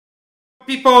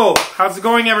People, how's it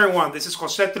going, everyone? This is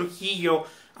Jose Trujillo.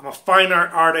 I'm a fine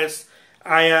art artist.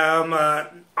 I am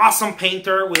an awesome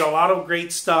painter with a lot of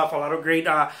great stuff, a lot of great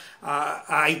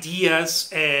ideas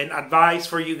and advice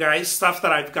for you guys, stuff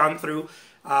that I've gone through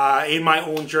in my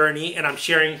own journey, and I'm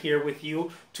sharing here with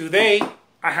you. Today,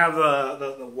 I have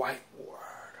the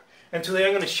whiteboard, and today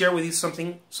I'm going to share with you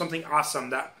something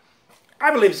awesome that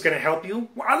I believe is going to help you,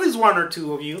 at least one or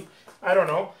two of you. I don't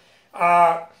know.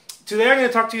 Today I'm going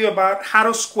to talk to you about how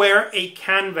to square a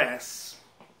canvas.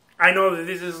 I know that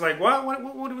this is like, what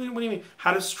do you mean?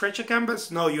 How to stretch a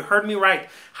canvas? No, you heard me right.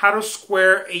 How to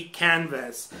square a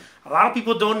canvas. A lot of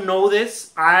people don't know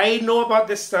this. I know about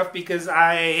this stuff because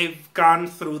I've gone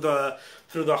through the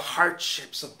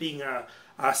hardships of being a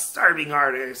starving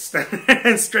artist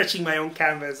and stretching my own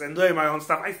canvas and doing my own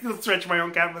stuff. I still stretch my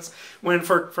own canvas when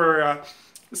for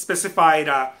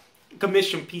specified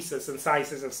commission pieces and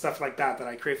sizes and stuff like that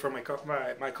I create for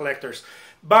my collectors.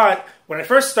 But when I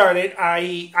first started,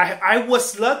 I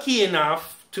was lucky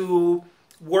enough to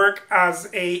work as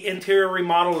a interior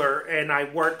remodeler, and I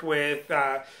worked with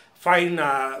fine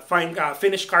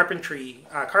finished carpentry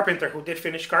carpenter who did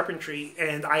finished carpentry,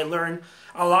 and I learned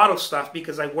a lot of stuff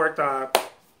because I worked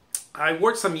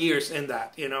some years in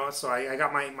that, you know. So I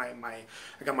got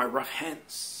my rough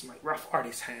hands, my rough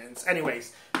artist hands.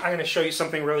 Anyways, I'm gonna show you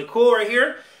something really cool right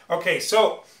here. Okay,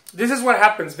 so this is what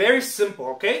happens. Very simple.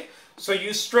 Okay, so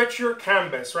you stretch your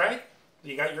canvas, right?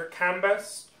 You got your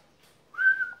canvas,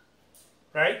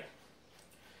 right?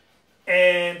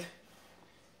 And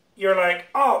you're like,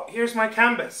 oh, here's my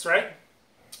canvas, right?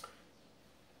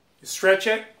 You stretch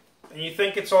it. And you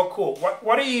think it's all cool.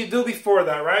 What do you do before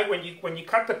that, right? When you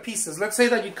cut the pieces. Let's say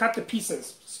that you cut the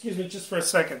pieces. Excuse me just for a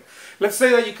second. Let's say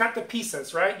that you cut the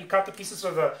pieces, right? You cut the pieces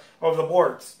of the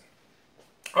boards.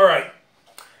 All right.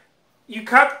 You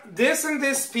cut this and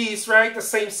this piece, right? The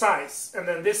same size. And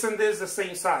then this and this the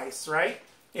same size, right?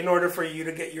 In order for you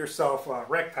to get yourself a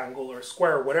rectangle or a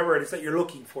square or whatever it is that you're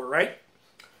looking for, right?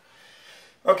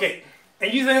 Okay.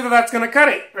 And you think that that's going to cut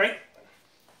it, right?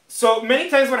 So many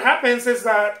times what happens is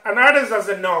that an artist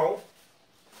doesn't know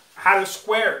how to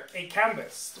square a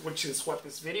canvas, which is what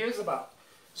this video is about.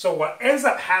 So what ends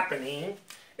up happening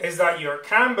is that your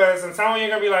canvas, and some of you are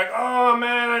going to be like, oh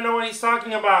man, I know what he's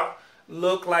talking about.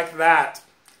 Look like that.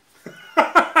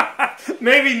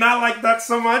 Maybe not like that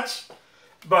so much,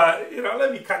 but you know,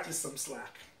 let me cut you some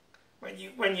slack. When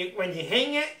you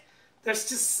hang it, there's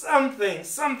just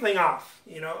something off,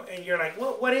 you know, and you're like,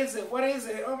 what is it? What is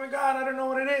it? Oh my God, I don't know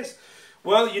what it is.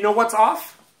 Well, you know what's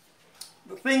off?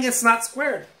 The thing is not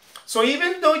squared. So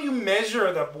even though you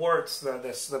measure the boards,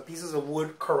 the pieces of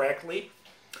wood correctly,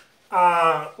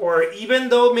 or even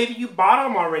though maybe you bought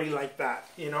them already like that,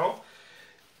 you know,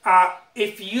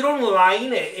 if you don't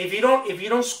line it, if you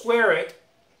don't square it,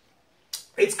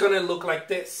 it's gonna look like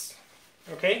this,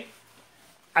 okay?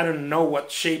 I don't know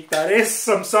what shape that is.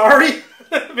 I'm sorry.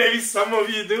 Maybe some of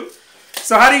you do.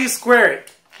 So how do you square it?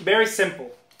 Very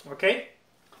simple. Okay?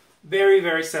 Very,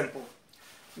 very simple.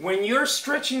 When you're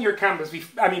stretching your canvas,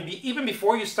 even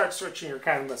before you start stretching your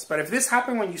canvas, but if this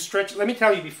happened when you stretch, let me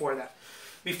tell you before that.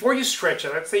 Before you stretch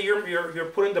it, let's say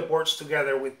you're putting the boards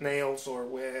together with nails or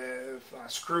with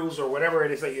screws or whatever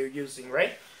it is that you're using,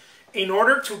 right? In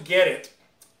order to get it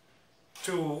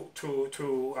to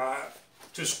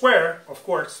square, of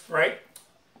course, right?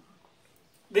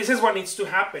 This is what needs to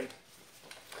happen.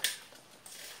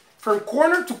 From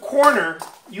corner to corner,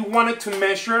 you want it to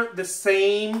measure the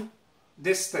same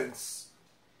distance.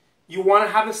 You want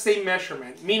to have the same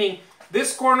measurement, meaning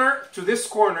this corner to this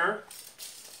corner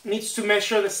needs to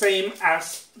measure the same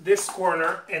as this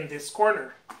corner and this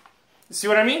corner. You see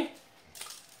what I mean?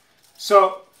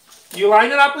 So you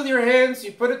line it up with your hands,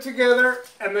 you put it together,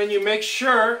 and then you make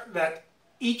sure that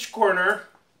each corner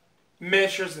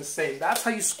measures the same. That's how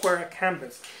you square a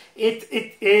canvas.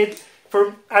 I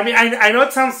know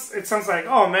it sounds like,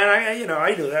 oh man,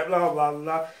 I do that, blah blah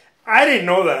blah. I didn't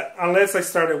know that unless I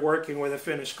started working with a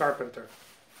finished carpenter.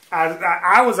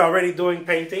 I was already doing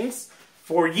paintings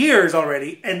for years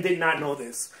already and did not know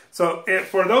this. So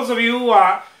for those of you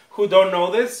who don't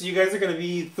know this, you guys are going to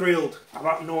be thrilled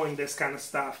about knowing this kind of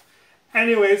stuff.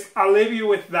 Anyways, I'll leave you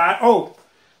with that. Oh.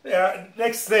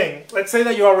 Next thing, let's say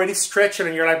that you already stretch it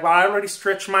and you're like, well, I already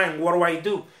stretched mine. What do I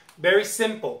do? Very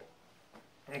simple.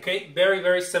 Okay, very,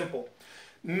 very simple.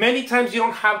 Many times you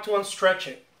don't have to unstretch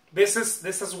it. This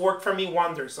has worked for me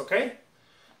wonders, okay?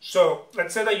 So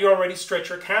let's say that you already stretch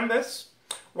your canvas.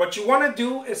 What you want to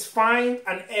do is find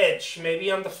an edge, maybe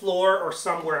on the floor or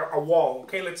somewhere, a wall.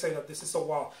 Okay, let's say that this is a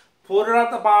wall. Put it at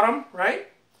the bottom, right?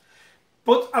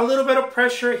 put a little bit of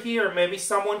pressure here. Maybe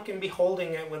someone can be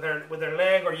holding it with their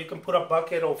leg, or you can put a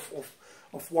bucket of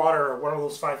water, or one of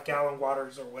those 5-gallon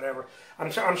waters or whatever.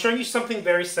 I'm showing you something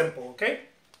very simple, okay?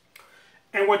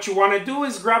 And what you want to do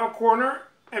is grab a corner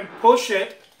and push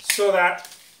it so that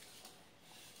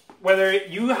whether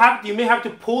you may have to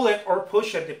pull it or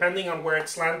push it depending on where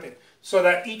it's slanted, so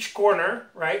that each corner,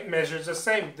 right, measures the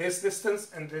same. This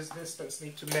distance and this distance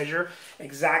need to measure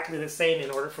exactly the same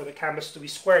in order for the canvas to be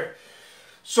squared.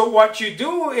 So what you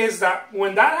do is that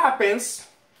when that happens,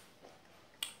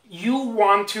 you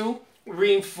want to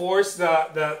reinforce the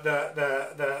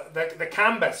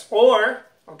canvas. Or,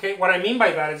 okay, what I mean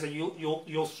by that is that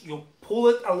you'll pull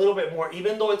it a little bit more,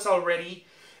 even though it's already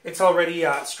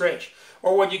stretched.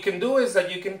 Or what you can do is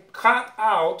that you can cut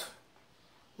out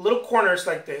little corners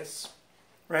like this,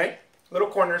 right? Little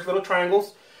corners, little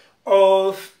triangles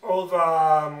of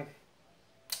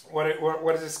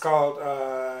what is this called?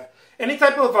 Any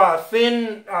type of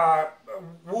thin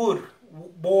wood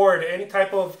board. Any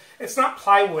type of, it's not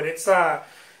plywood. It's kind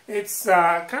of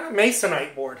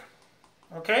masonite board.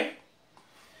 Okay.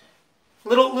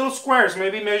 Little squares,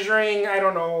 maybe measuring, I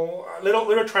don't know,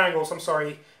 little triangles. I'm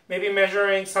sorry. Maybe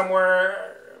measuring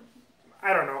somewhere,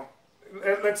 I don't know.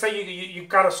 Let's say you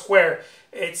got a square.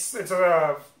 It's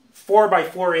a 4 by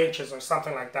 4 inches or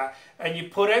something like that, and you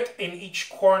put it in each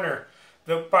corner.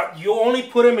 But you only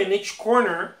put them in each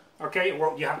corner. Okay.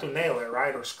 Well, you have to nail it,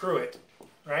 right, or screw it,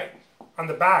 right, on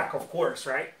the back, of course,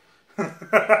 right.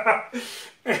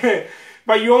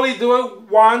 But you only do it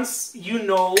once you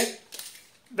know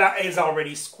that is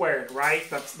already squared, right?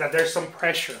 That there's some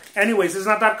pressure. Anyways, it's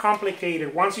not that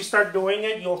complicated. Once you start doing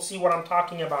it, you'll see what I'm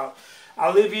talking about.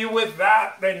 I'll leave you with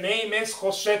that. The name is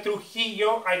Jose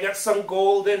Trujillo. I got some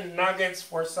golden nuggets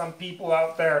for some people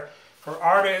out there, for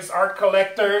artists, art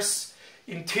collectors,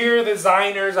 interior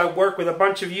designers. I work with a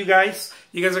bunch of you guys.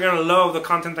 You guys are going to love the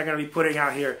content I'm going to be putting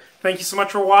out here. Thank you so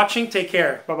much for watching. Take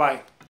care. Bye-bye.